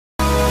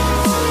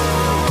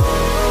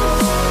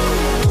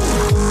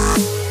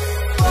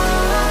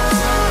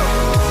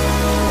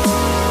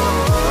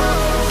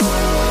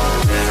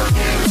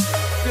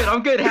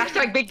I'm good.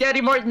 Hashtag Big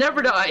Daddy Mart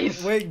never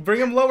dies. Wait, bring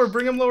him lower.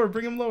 Bring him lower.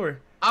 Bring him lower.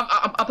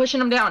 I'm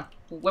pushing him down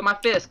with my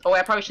fist. Oh,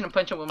 I probably shouldn't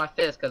punch him with my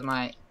fist because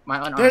my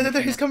unarmed.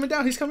 There. He's coming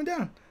down. He's coming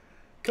down.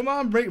 Come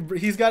on,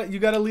 you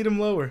gotta lead him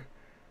lower.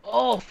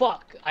 Oh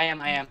fuck! I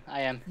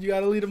am. You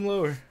gotta lead him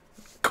lower.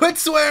 Quit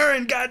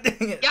swearing! God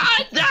dang it!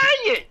 God dang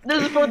it!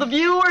 This is for the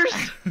viewers.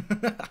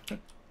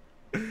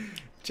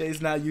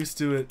 Jay's not used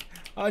to it.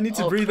 Oh, I need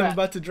to breathe. Crap. I'm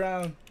about to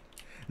drown.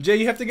 Jay,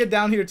 you have to get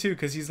down here too,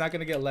 cause he's not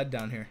gonna get led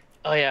down here.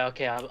 Oh yeah.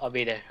 Okay. I'll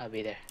be there. All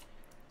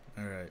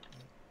right.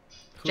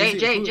 Jay,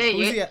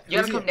 you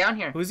gotta come down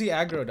here. Who's he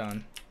aggroed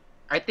on?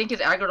 I think he's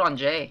aggroed on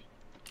Jay.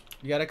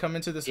 You gotta come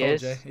into this hole,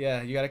 Jay.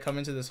 Yeah, you gotta come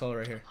into this hole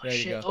right here. There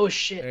you go. Oh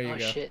shit! There you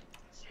go.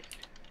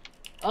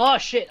 Oh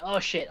shit!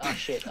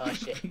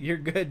 You're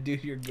good,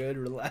 dude. You're good.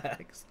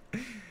 Relax.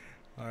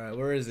 All right,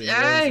 where is he?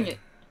 Dang it!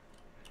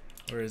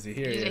 Where is he?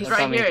 Here he is. He's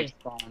right here.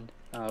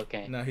 Oh,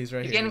 okay. No, he's right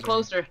here. He's getting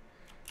closer.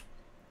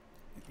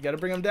 You gotta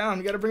bring him down.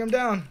 You gotta bring him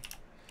down.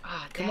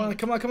 Ah, come on,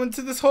 come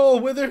into this hole,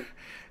 Wither.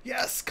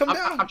 Yes, come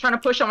down. I'm trying to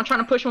push him. I'm trying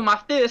to push him with my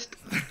fist.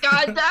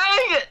 God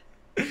dang it!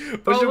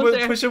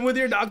 Push him with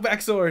your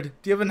knockback sword.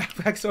 Do you have a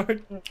knockback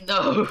sword?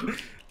 No.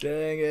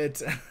 Dang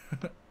it.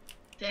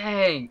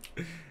 Dang.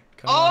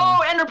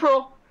 Oh, Ender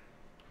Pearl.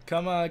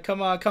 Come on,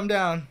 come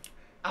down.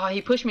 Oh,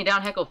 he pushed me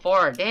down hecko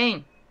far.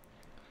 Dang.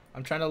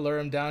 I'm trying to lure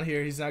him down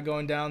here. He's not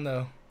going down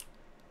though.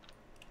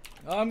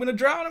 Oh, I'm gonna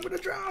drown.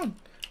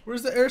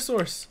 Where's the air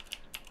source?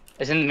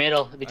 It's in the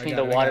middle between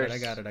the waters. I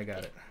got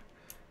it.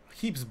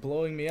 Keeps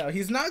blowing me out.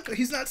 He's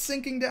not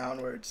sinking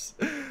downwards.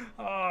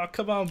 Oh,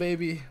 come on,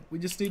 baby. We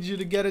just need you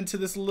to get into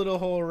this little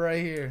hole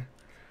right here.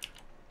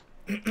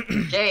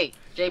 Jay,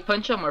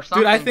 punch him or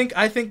something. Dude,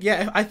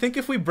 I think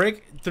if we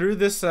break through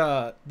this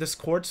this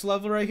quartz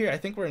level right here, I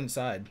think we're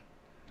inside.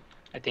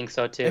 I think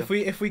so too.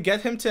 If we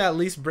get him to at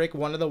least break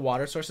one of the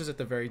water sources at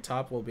the very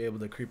top, we'll be able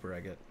to creeper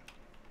egg it.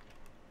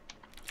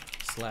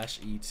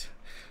 /eat.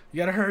 You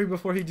gotta hurry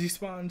before he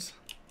despawns.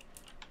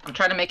 I'm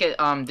trying to make it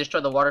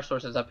destroy the water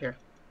sources up here.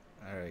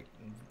 All right.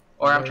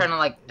 Or I'm trying to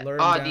like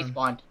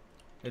despawned.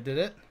 It did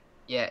it?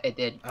 Yeah, it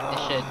did.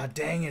 Ah,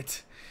 dang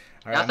it.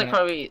 All right, that's like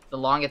probably the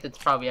longest it's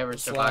probably ever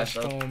survived.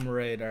 /home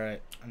raid. All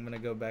right, I'm gonna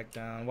go back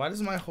down. Why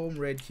does my home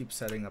raid keep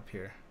setting up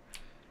here?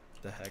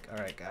 What the heck? All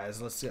right,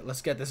 guys,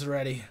 let's get this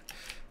ready.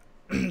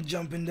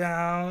 Jumping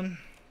down.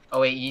 Oh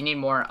wait, you need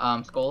more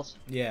skulls?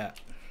 Yeah.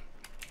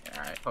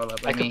 All right, hold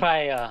up. I could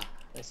probably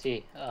let's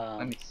see.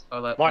 Hold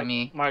up.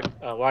 Mark,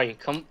 where are you?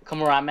 Come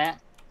where I'm at.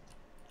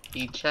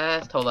 The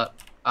chest. Hold up.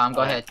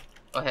 Go ahead.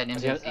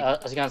 I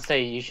was gonna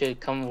say you should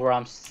come where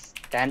I'm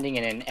standing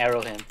and then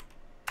arrow him,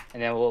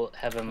 and then we'll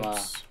have him.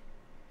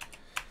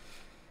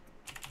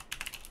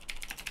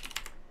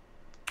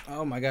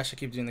 Oh my gosh, I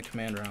keep doing the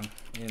command wrong.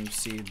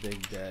 MC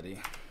Big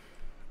Daddy.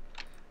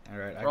 All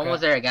right. We're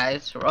almost there,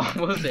 guys. We're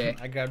almost there.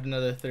 I grabbed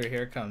another 3.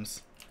 Here it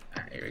comes.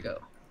 All right, here we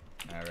go.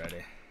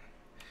 Alrighty.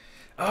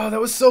 Oh,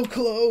 that was so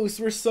close.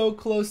 We're so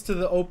close to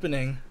the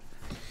opening.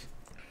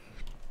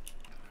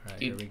 All right,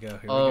 here we go.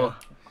 Oh,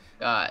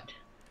 God.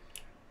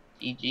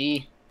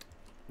 GG.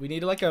 We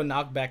need like a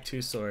knockback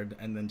 2 sword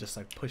and then just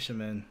like push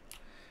him in.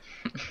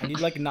 I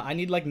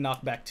need like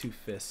knockback 2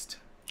 fist.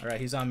 All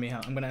right, he's on me.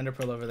 I'm gonna ender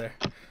pearl over there.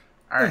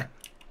 All right.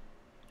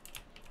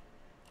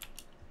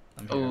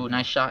 Oh,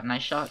 nice shot.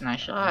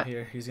 I'm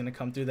here. He's gonna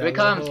come through that Here he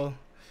comes. hole.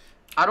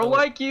 I don't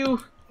like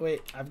you.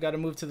 Wait, I've got to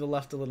move to the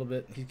left a little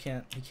bit. He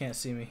can't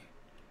see me.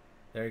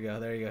 There you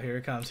go. Here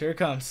it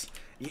comes.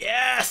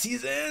 Yes,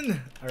 he's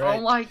in. All right. I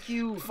don't like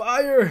you.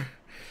 Fire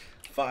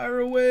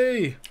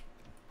away.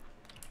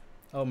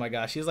 Oh my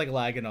gosh, he's like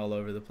lagging all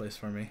over the place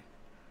for me.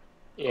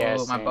 Yeah.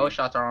 Oh, my bow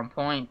shots are on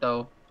point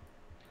though.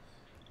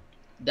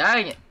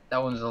 Dang it.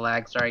 That one's a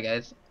lag. Sorry,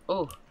 guys.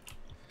 Oh.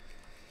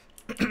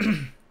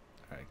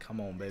 Alright, come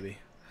on, baby.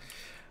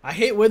 I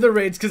hate wither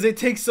raids because they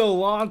take so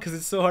long because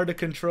it's so hard to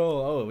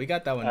control. Oh, we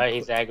got that one.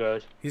 He's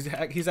aggroed. He's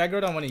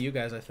aggroed on one of you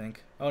guys, I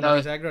think. Oh, no,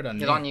 he's aggroed on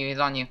me. He's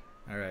on you.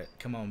 Alright,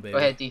 come on, baby. Go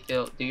ahead,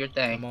 D-Phil. Do your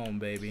thing. Come on,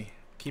 baby.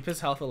 Keep his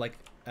health like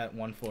at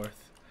 1/4.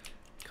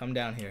 Come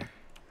down here.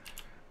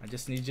 I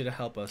just need you to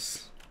help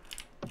us.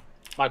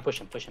 Mark, push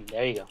him.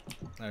 There you go.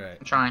 Alright.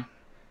 I'm trying.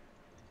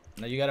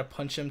 Now you gotta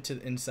punch him to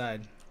the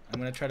inside. I'm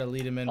gonna try to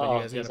lead him in, but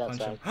you guys gotta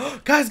punch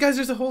him. Guys,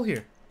 there's a hole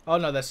here. Oh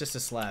no, that's just a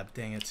slab.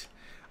 Dang it.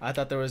 I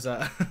thought there was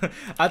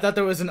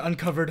an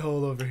uncovered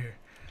hole over here.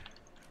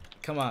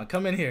 Come on,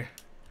 come in here.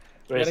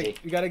 Where is he?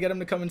 You gotta get him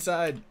to come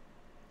inside.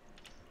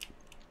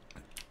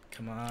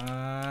 Come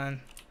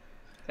on.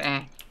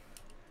 Okay.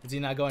 Is he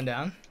not going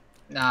down?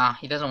 Nah,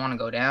 he doesn't want to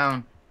go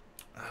down.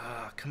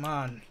 Ah, come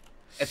on.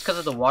 It's because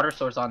of the water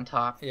source on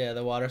top. Yeah,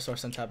 the water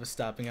source on top is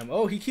stopping him.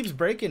 Oh, he keeps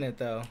breaking it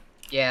though.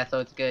 Yeah, so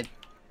it's good.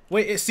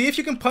 Wait, see if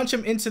you can punch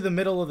him into the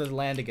middle of the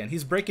land again.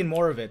 He's breaking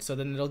more of it, so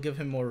then it'll give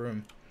him more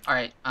room. All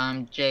right,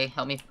 Jay,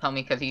 help me,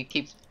 because he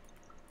keeps.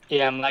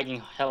 Yeah, I'm lagging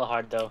hella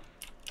hard though.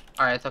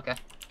 All right, it's okay.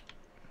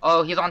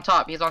 Oh, he's on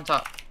top.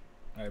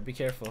 All right, be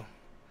careful.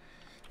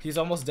 He's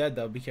almost dead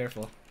though. Be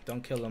careful.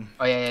 Don't kill him.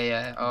 Oh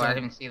yeah. Oh, I didn't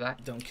even see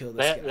that. Don't kill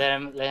this guy.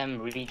 Let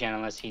him regen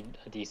unless he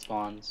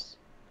despawns.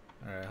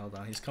 All right, hold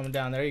on. He's coming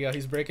down. There you go.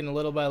 He's breaking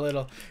little by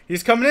little.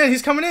 He's coming in.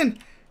 He's coming in.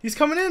 He's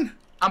coming in.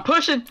 I'm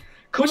pushing.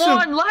 Come Push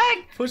on, him.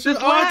 lag. Push him.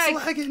 This Oh, lag.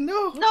 it's lagging.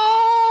 No.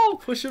 No.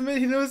 Push him in.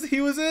 He knows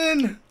he was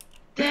in.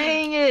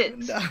 Dang it.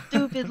 No.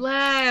 Stupid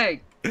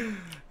lag.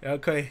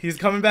 Okay, he's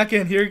coming back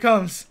in. Here he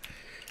comes.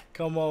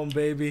 Come on,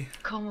 baby.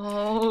 Come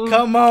on.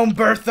 Come on,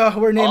 Bertha.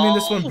 We're naming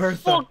this one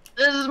Bertha. Fuck.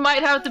 This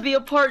might have to be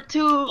a part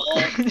 2.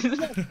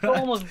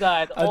 Almost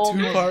died. A Almost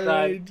 2-part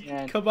died, raid.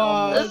 man. Come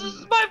on. This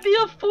might be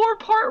a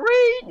 4-part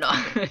raid. No.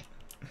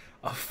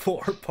 A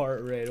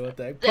 4-part raid. What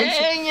the heck?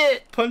 Dang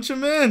it. Punch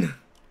him in.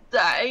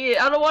 Dang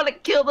it. I don't want to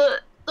kill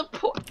the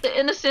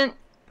innocent.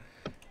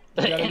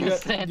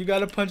 You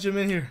gotta punch him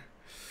in here.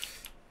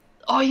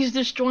 Oh, he's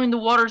destroying the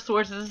water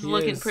sources. This is He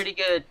looking is. pretty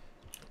good.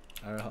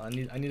 All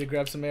right, I need to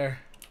grab some air.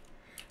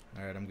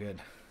 All right, I'm good.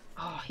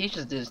 Oh, he's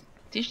just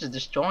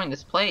destroying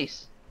this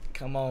place.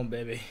 Come on,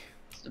 baby.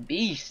 It's a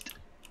beast.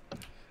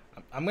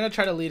 I'm gonna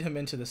try to lead him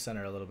into the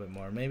center a little bit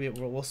more. Maybe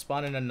we'll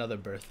spawn in another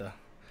Bertha.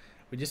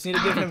 We just need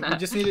to give him.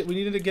 We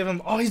needed to give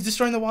him. Oh, he's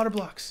destroying the water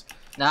blocks.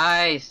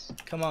 Nice.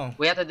 Come on.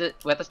 We have to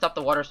stop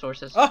the water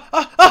sources. No.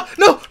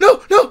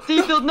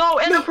 Field, no,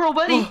 Ender Pearl,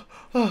 buddy.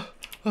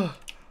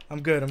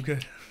 I'm good. I'm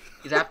good.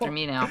 He's after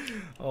me now.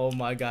 Oh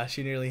my gosh,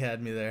 he nearly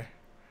had me there.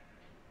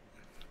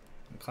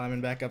 I'm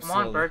climbing back up Come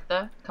slowly. on,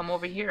 Bertha. Come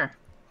over here.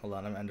 Hold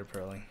on, I'm ender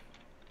pearling.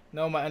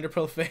 No, my ender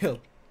pearl failed.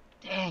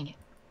 Dang it.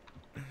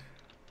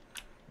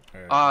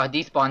 Right. Ah,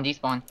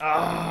 despawn.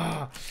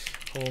 Ah,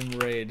 home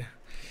raid.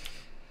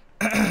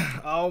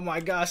 Oh my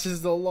gosh, this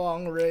is the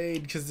long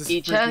raid because this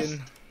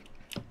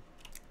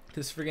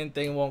freaking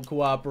thing won't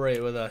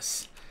cooperate with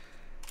us.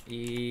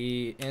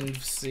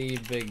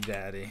 NC Big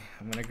Daddy.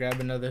 I'm gonna grab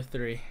another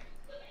 3.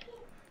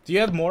 Do you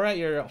have more at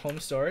your home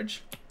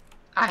storage?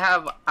 I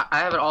have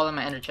it all in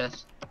my ender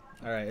chest.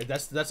 All right,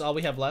 that's all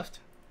we have left.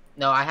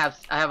 No, I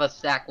have a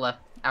stack left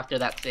after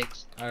that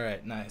 6. All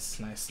right, nice.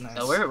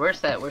 So we're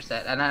set,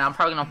 and then I'm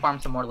probably gonna farm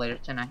some more later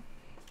tonight.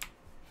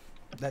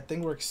 That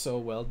thing works so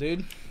well,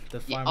 dude.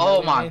 The farm.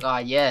 Oh my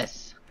god,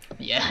 yes.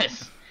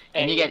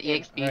 And you get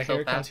EXP right,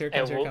 so fast. Here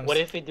comes. What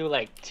if we do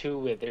like 2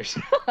 withers?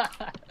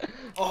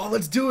 Oh,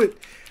 let's do it.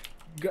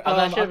 I'm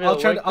not sure if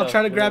I'll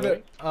try to grab it.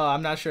 it. Oh,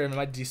 I'm not sure. It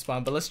might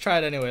despawn, but let's try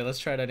it anyway.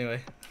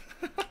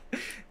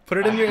 Put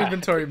it in your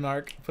inventory,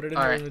 Mark. Put it in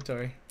your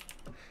inventory.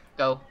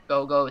 Go.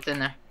 It's in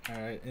there.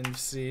 All right,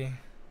 NC.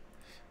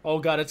 Oh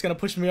god, it's gonna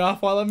push me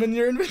off while I'm in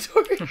your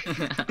inventory. All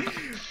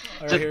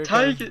right, Just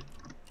take it.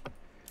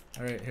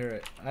 All right,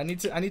 here. I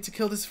need to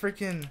kill this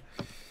freaking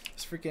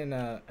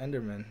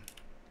Enderman.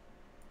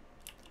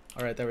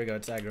 All right, there we go.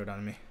 It's aggroed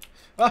on me.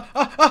 No.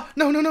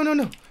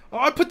 Oh,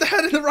 I put the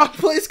head in the wrong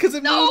place because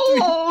it moved me.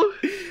 Oh,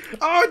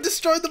 I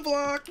destroyed the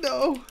block.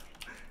 No.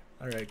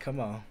 All right, come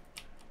on.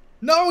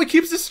 No, he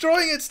keeps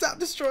destroying it. Stop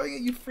destroying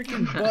it, you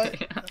freaking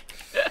butt.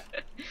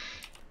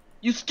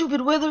 You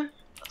stupid wither.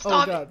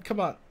 Stop. Oh god, come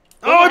on.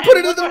 Oh, I put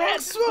it in the wrong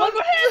spot.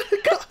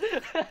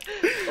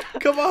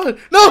 Come on.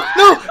 No.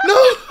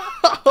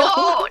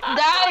 Oh,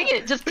 dang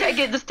it. Just take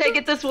it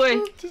this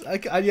way.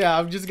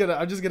 I'm just gonna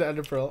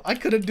ender pearl. I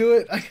couldn't do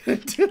it.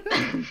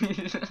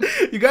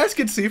 You guys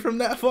can see from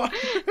that far.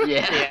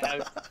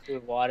 Yeah.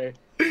 Good water.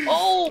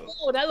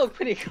 Oh, that looked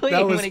pretty clean.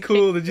 That was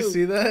cool. Did you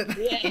see that?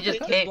 Yeah, He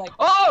just came.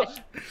 Oh!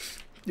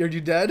 Are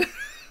you dead?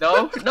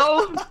 No.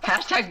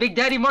 Hashtag Big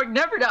Daddy Mark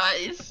never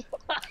dies.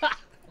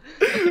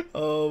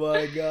 Oh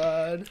my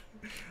god.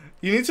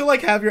 You need to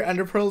like have your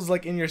ender pearls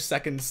like in your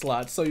second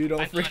slot so you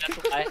don't freak. That's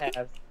what I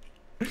have.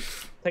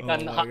 Click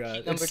on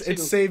hotkey number 2. It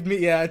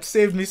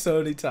saved me so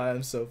many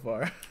times so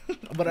far.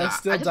 But I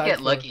still died. I just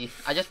get lucky.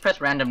 I just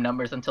press random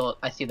numbers until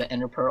I see the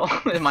ender pearl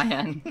in my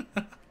hand.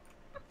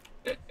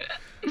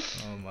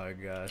 Oh my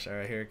gosh.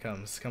 Alright, here it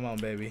comes. Come on,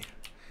 baby.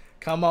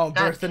 Come on,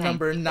 Bertha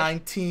number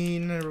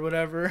 19 or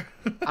whatever.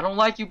 I don't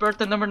like you,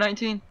 Bertha number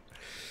 19.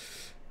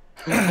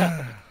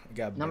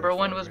 Number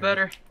 1 was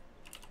better.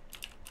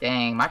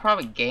 Dang, my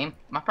private game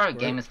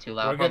is too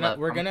loud.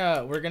 We're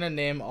gonna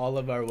name all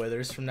of our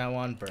withers from now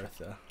on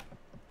Bertha.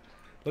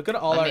 Look at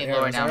all our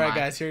arrows. Alright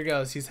guys, here he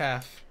goes. He's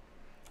half.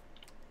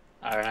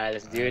 Alright,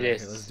 let's do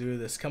this. Let's do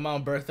this. Come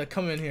on, Bertha.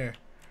 Come in here.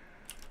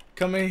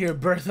 Come in here,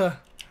 Bertha.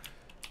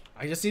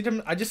 I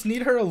just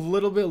need her a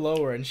little bit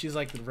lower, and she's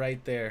like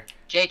right there.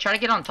 Jay, try to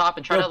get on top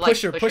and try to like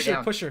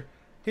push her.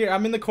 Here,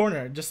 I'm in the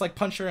corner. Just like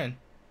punch her in.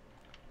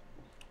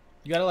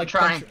 You gotta like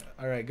punch her.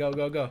 All right, go.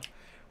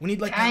 We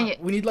need like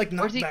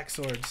knockback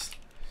swords.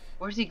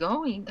 Where's he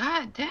going?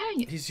 God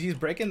dang it. He's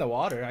breaking the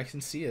water. I can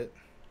see it.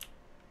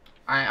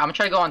 All right, I'm gonna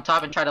try to go on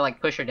top and try to like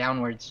push her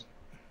downwards.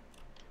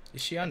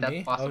 Is she on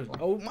me?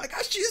 Oh my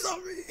gosh, she's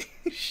on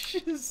me.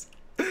 She's.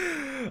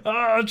 Oh,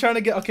 I'm trying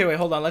to get. Okay, wait,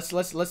 hold on.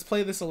 Let's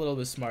play this a little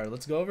bit smart.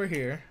 Let's go over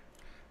here.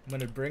 I'm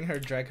gonna bring her,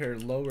 drag her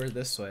lower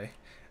this way.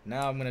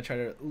 Now I'm gonna try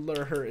to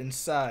lure her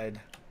inside.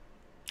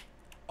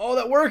 Oh,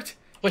 that worked.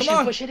 Push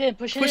it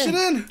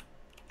in.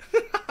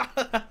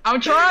 I'm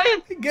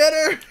trying. Get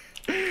her.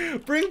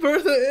 Bring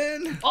Bertha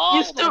in. Oh,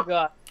 you still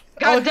got.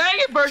 God dang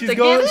it, Bertha.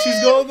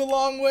 She's going the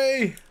long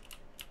way.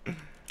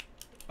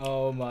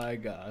 Oh my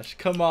gosh.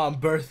 Come on,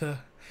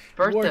 Bertha.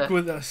 Bertha. Work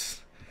with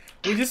us.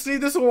 We just need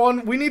this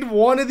one. We need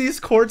one of these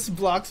quartz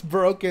blocks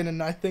broken,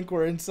 and I think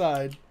we're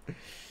inside.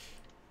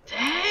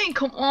 Dang,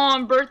 come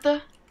on,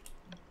 Bertha.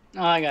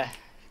 Oh, I got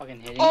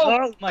fucking hitting.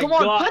 Oh, my come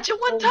God. on, punch it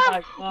one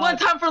time. One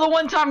time for the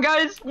one time,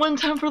 guys. One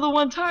time for the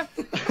one time.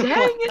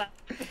 Dang it.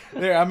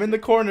 There, I'm in the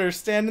corner.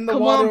 Stand in the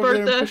Come water on, over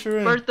there and Bertha. push her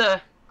in.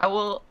 Bertha, I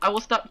will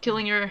stop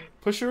killing your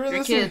This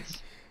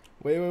kids.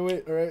 Way.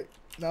 Wait. All right,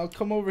 now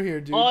come over here,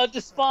 dude. Oh, the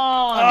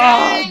spawn.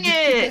 Dang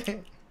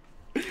it.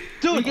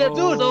 Dude, get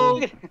oh.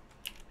 so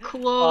Oh,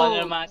 close.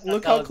 never mind.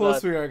 Look how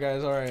close we are,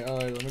 guys. All right.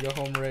 Let me go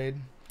home raid.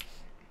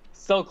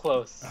 So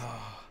close.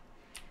 Oh.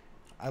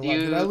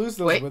 Did I lose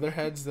those wither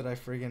heads that I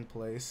friggin'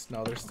 placed?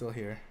 No, they're still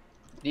here.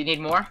 Do you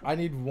need more? I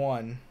need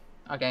one.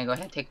 Okay, go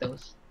ahead, take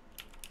those.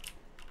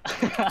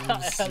 I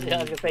was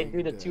gonna say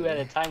do the 2 at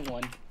a time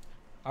one.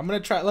 I'm gonna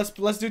try. Let's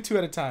do 2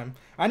 at a time.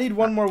 I need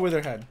one more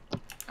wither head.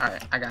 All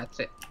right, I got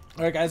it.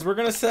 All right, guys, we're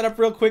gonna set up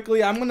real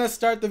quickly. I'm gonna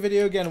start the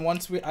video again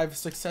once I've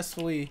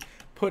successfully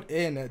put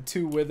in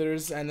 2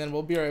 withers, and then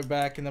we'll be right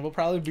back, and then we'll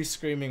probably be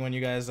screaming when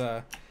you guys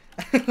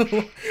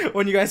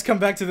when you guys come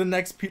back to the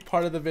next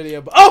part of the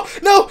video. But oh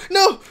no!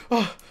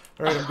 Oh,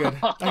 all right,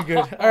 I'm good.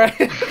 All right,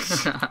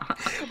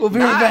 we'll be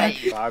right back.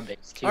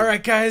 All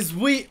right, guys,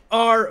 we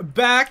are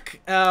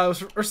back.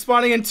 We're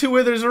spawning in 2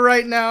 withers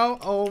right now.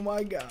 Oh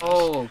my gosh.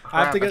 Oh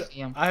crap!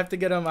 I have to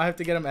get him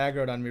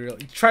aggroed on me.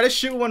 Really. Try to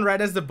shoot one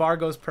right as the bar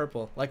goes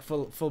purple, like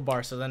full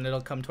bar, so then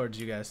it'll come towards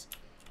you guys.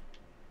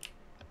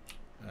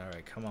 All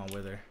right, come on,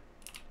 wither.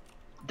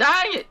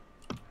 Dang it!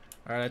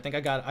 All right, I think I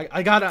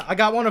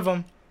got one of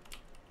them.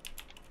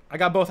 I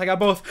got both.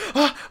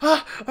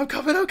 I'm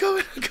coming.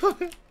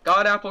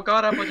 God apple,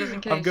 just in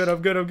case. I'm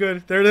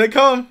good. There they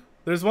come.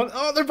 There's one.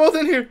 Oh, they're both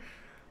in here.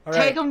 All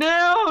right. Take them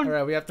down. All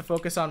right, we have to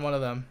focus on one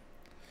of them.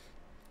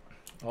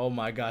 Oh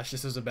my gosh,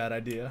 this is a bad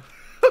idea.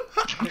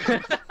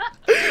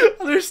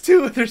 There's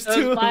two. That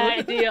was my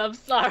idea. I'm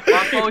sorry.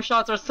 Our bow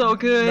shots are so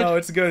good. No,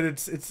 it's good.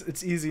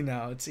 It's easy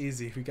now. It's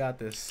easy. We got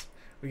this.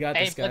 We got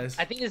this, guys.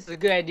 I think this is a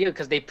good idea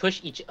because they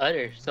push each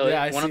other, so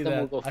yeah, one of them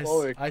will go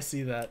forward. I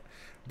see that.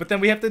 But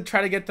then we have to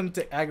try to get them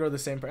to aggro the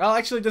same person. Oh,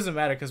 actually, it doesn't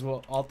matter because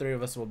all 3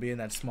 of us will be in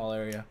that small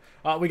area.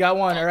 Oh, we got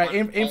one. All right,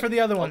 aim for the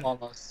other one.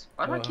 Almost.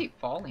 Why do I keep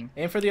falling?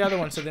 Aim for the other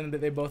one so then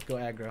they both go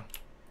aggro.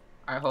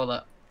 All right, hold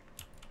up.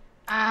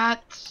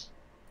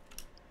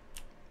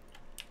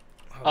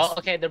 Oh,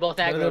 okay, they're both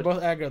aggroed. They're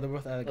both aggro.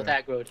 Both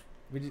aggroed.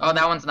 Oh,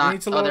 that one's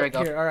not. Oh, there we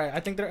go. Here, all right, I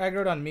think they're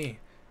aggroed on me.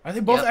 Are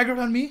they both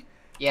aggroed on me?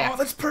 Yeah. Oh,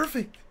 that's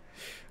perfect.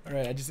 All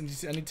right, I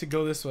need to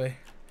go this way.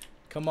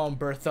 Come on,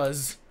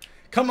 Berthas.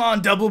 Come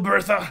on, double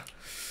Bertha.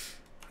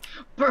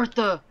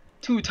 Bertha.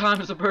 2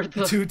 times the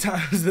Bertha. 2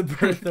 times the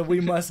Bertha.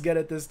 We must get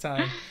it this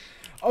time.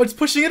 Oh, it's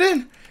pushing it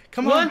in.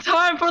 Come on. One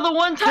time for the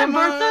one time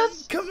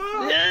Berthas. Come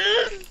on.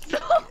 Yes.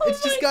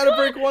 It's just gotta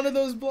break one of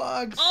those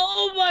blocks.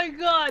 Oh my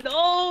god.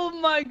 Oh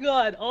my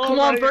god. Oh Come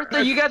on,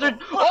 Bertha. You guys are.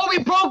 Oh,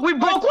 we broke one of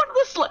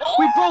the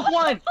We broke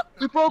one.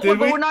 But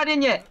we're not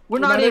in yet. We're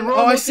not in.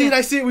 Oh, I see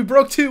it. We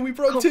broke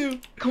 2.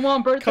 Come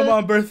on, Bertha. Come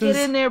on, Berthas. Get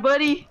in there,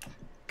 buddy.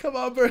 Come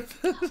on,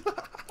 Bertha.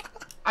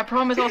 I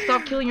promise I'll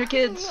stop killing your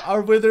kids.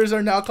 Our withers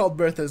are now called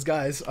Berthas,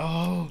 guys.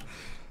 Oh.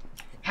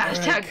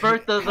 Hashtag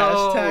Bertha,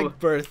 though. Hashtag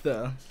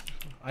Bertha.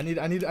 I need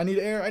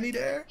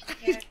air.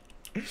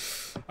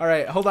 All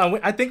right, hold on.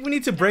 I think we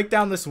need to break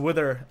down this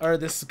wither or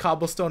this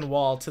cobblestone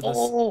wall to this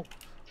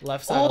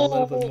left side a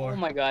little bit more. Oh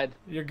my god.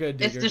 You're good,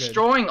 dude. It's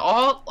destroying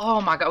all.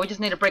 Oh my god, we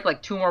just need to break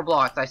like 2 more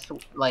blocks.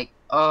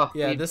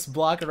 Yeah, this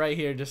block right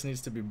here just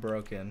needs to be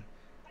broken.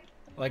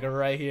 Like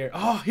right here.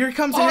 Oh, here it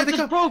comes. Here they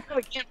come. Broke.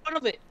 Get in front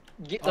of it.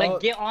 Get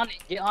on it.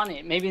 Get on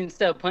it. Maybe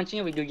instead of punching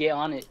it, we do get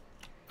on it.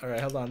 All right,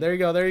 hold on. There you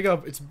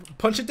go. It's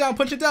punch it down.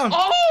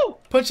 Oh!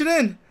 Punch it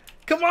in.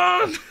 Come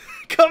on.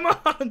 Come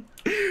on.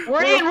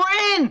 We're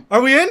in.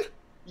 Are we in?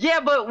 Yeah,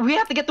 but we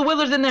have to get the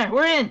withers in there.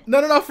 We're in.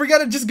 No,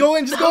 forget it. Just go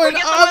in. I'm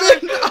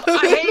in.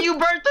 I hate you,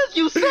 Berthas.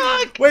 You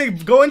suck.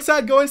 Wait, go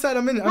inside.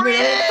 I'm in. We're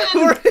in.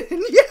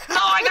 Yeah.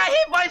 Oh, I got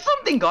hit by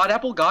something. God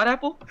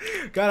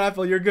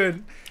apple. You're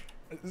good.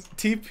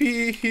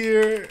 TP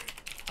here.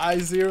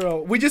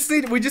 I0. We just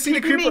need a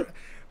creeper.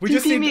 We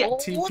just need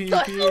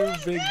TP here,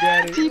 Big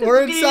Daddy.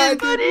 We're inside,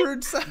 dude. We're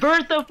inside.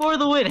 Bertha for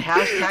the win.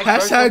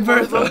 Hashtag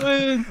Bertha. For the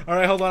win. All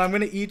right, hold on. I'm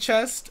gonna eat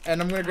chest,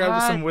 and I'm gonna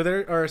grab some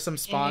wither or some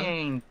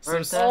spawn,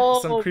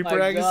 some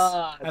creeper eggs,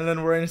 and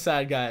then we're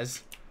inside,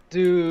 guys.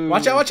 Dude.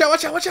 Watch out!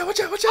 Oh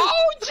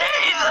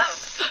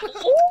Jesus!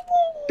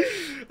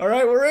 All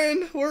right, we're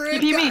in.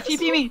 TP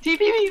me,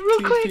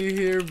 real quick. TP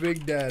here,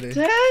 Big Daddy.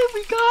 Dang,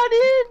 we got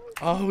in.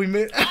 Oh, we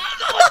made.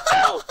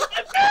 No!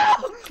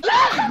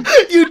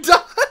 You died.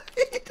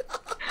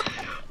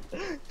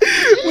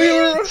 We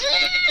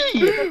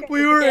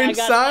were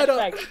inside.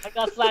 I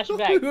got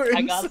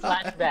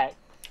flashback.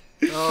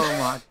 Oh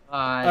my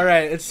god. All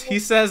right, he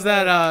says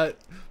that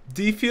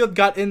D-Field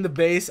got in the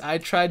base. I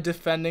tried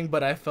defending,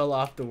 but I fell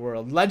off the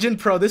world. Legend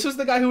Pro. This was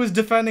the guy who was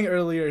defending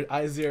earlier.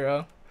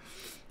 I0.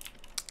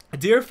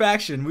 Dear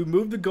faction, we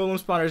moved the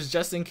golem spawners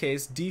just in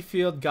case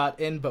D-Field got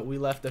in, but we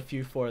left a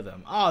few for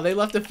them. Oh, they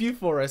left a few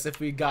for us if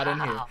we got in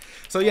here.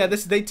 So yeah,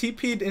 they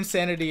TP'd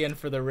Insanity in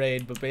for the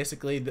raid, but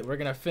basically we're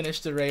gonna finish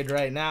the raid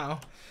right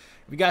now.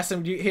 We got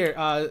some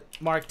here.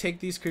 Mark,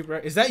 take these creeper.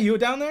 Is that you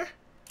down there?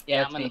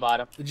 Yeah, I'm on the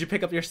bottom. Did you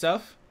pick up your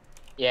stuff?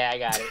 Yeah, I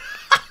got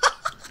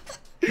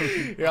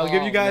it. Here, I'll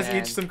give you guys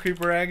each some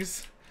creeper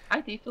eggs. Hi,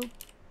 D-Field.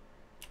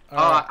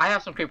 Right. I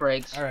have some creeper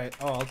eggs. All right.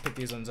 Oh, I'll pick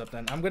these ones up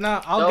then. I'll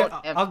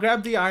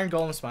grab the iron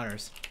golem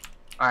spawners.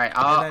 All right.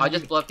 I'll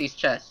just blow up these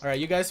chests. All right.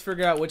 You guys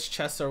figure out which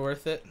chests are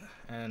worth it,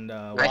 and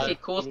I see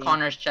Cool's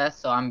Connor's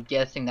chest, so I'm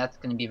guessing that's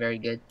gonna be very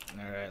good.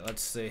 All right.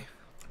 Let's see.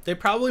 They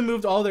probably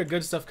moved all their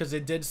good stuff because they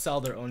did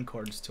sell their own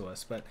cords to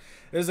us, but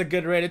it was a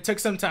good raid. It took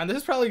some time. This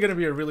is probably gonna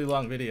be a really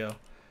long video.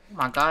 Oh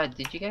my God!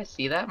 Did you guys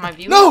see that? My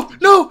viewers.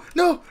 No!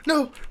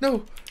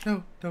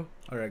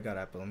 All right. Got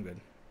apple. I'm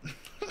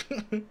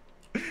good.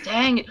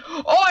 Dang it!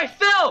 Oh, I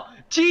fell!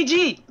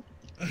 GG!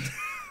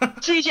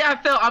 GG, I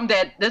fell. I'm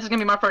dead. This is gonna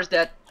be my first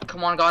death.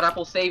 Come on, God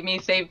Apple, save me.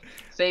 Save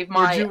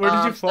my. Where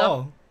did you stuff.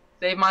 fall?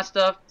 Save my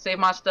stuff. Save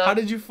my stuff. How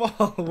did you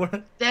fall?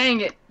 Dang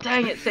it!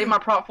 Save my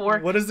prop 4.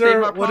 What is there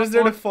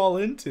to fall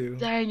into?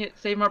 Dang it!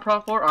 Save my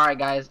prop 4. All right,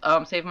 guys.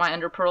 Save my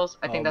ender pearls.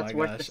 I think that's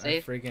worth the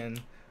save.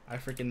 I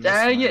freaking.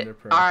 Dang it!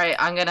 All right,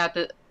 I'm gonna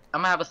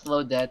have a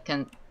slow death.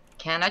 Can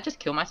I just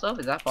kill myself?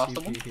 Is that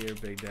possible? TP here,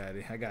 Big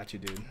Daddy. I got you,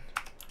 dude.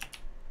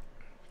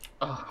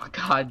 Oh my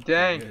God,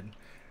 dang. Good.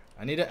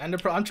 I need an ender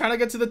pearl. I'm trying to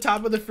get to the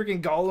top of the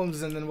freaking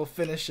golems and then we'll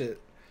finish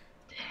it.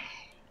 Dang.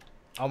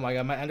 Oh my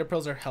God, my ender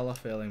pearls are hella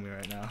failing me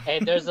right now.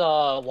 Hey, there's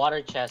a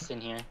water chest in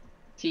here.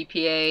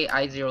 TPA,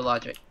 I0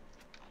 logic.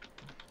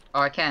 Oh,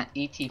 I can't.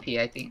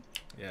 ETP, I think.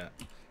 Yeah.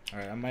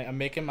 Alright, I'm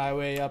making my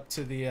way up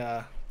to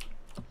the,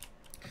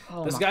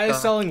 Oh this guy is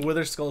selling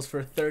wither skulls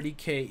for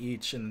 30k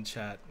each in the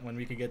chat when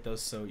we could get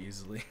those so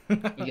easily.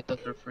 You get those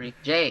for free.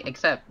 Jay,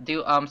 accept.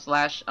 Do, /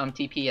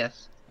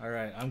 TPS.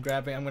 Alright, I'm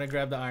gonna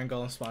grab the iron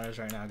golem spawners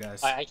right now,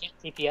 guys. I can't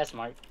TPS,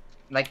 Mark.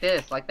 Like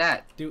this, like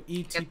that. Do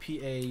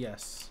ETPA,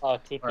 yes. Oh,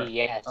 TP,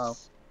 yes. Oh.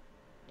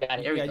 Got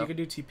it. Yeah, you can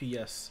do TP,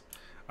 yes.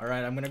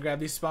 Alright, I'm gonna grab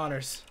these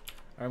spawners.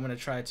 Or I'm gonna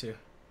try to.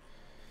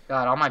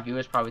 God, all my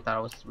viewers probably thought I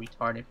was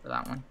retarded for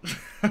that one.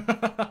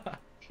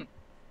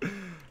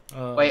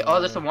 Wait,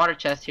 there's some water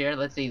chests here.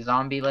 Let's see,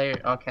 zombie layer.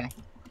 Okay.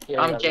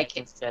 Jay,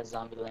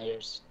 zombie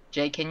layers.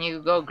 Jay, can you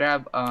go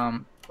grab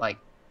like,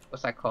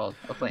 what's that called?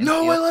 A flint and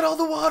No, steel? I let all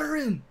the water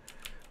in.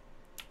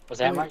 Was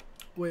that Mark?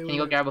 Wait, Can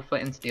you go grab a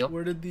flint and steel?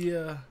 Where did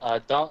the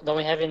don't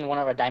we have it in one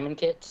of our diamond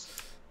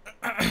kits?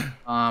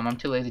 I'm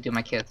too lazy to do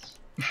my kits.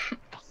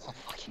 Oh,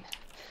 fucking.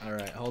 All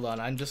right, hold on.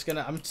 I'm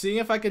seeing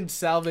if I can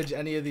salvage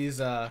any of these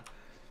friggin'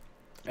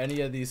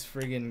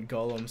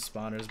 golem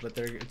spawners, but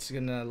it's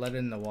gonna let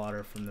in the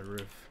water from the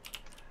roof.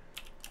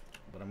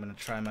 But I'm gonna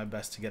try my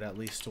best to get at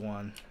least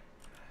one.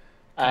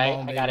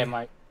 Alright, I got it,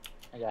 Mark.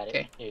 I got it.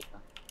 Okay. Here you go.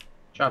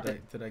 Drop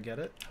it. Did I get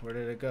it? Where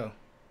did it go?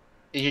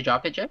 Did you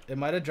drop it, Jay? It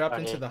might have dropped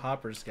into the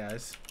hoppers,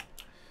 guys.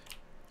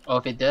 Oh,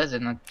 if it does,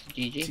 then that's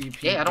GG.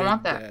 TP Yeah, I don't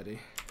want that. Daddy.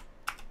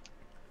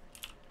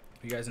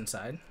 You guys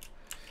inside?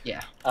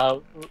 Yeah.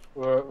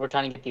 We're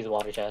trying to get these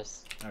water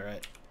chests. All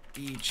right.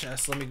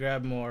 E-chest. Let me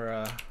grab more.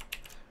 I'm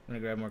gonna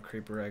grab more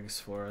creeper eggs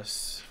for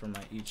us for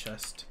my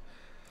E-chest.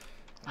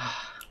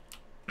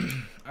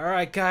 All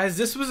right, guys.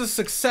 This was a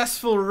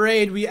successful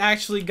raid. We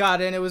actually got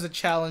in. It was a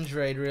challenge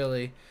raid,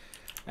 really.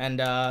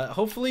 And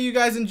hopefully you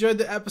guys enjoyed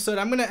the episode.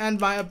 I'm gonna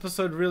end my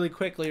episode really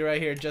quickly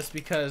right here, just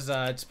because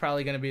it's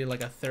probably gonna be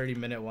like a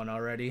 30-minute one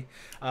already.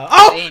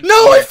 Oh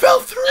no! I fell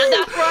through.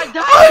 That's where I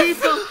died,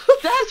 people.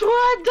 That's where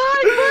I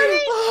died,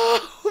 buddy.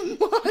 Oh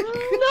my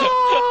No!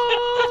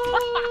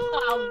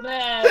 Oh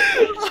man!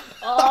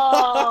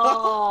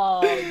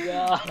 Oh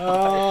god!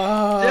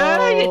 Oh,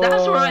 dang it!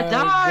 That's where I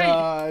died.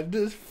 God,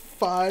 just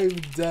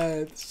 5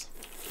 deaths.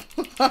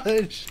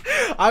 Fudge.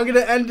 I'm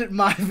gonna end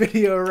my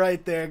video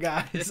right there,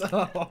 guys.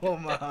 Oh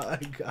my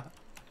god.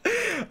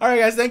 Alright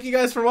guys, thank you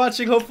guys for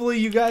watching. Hopefully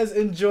you guys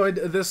enjoyed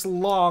this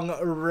long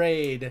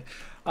raid.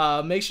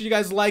 Make sure you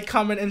guys like,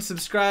 comment, and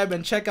subscribe,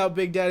 and check out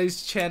Big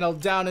Daddy's channel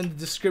down in the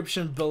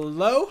description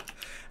below.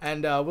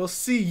 And we'll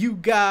see you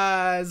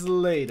guys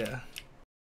later.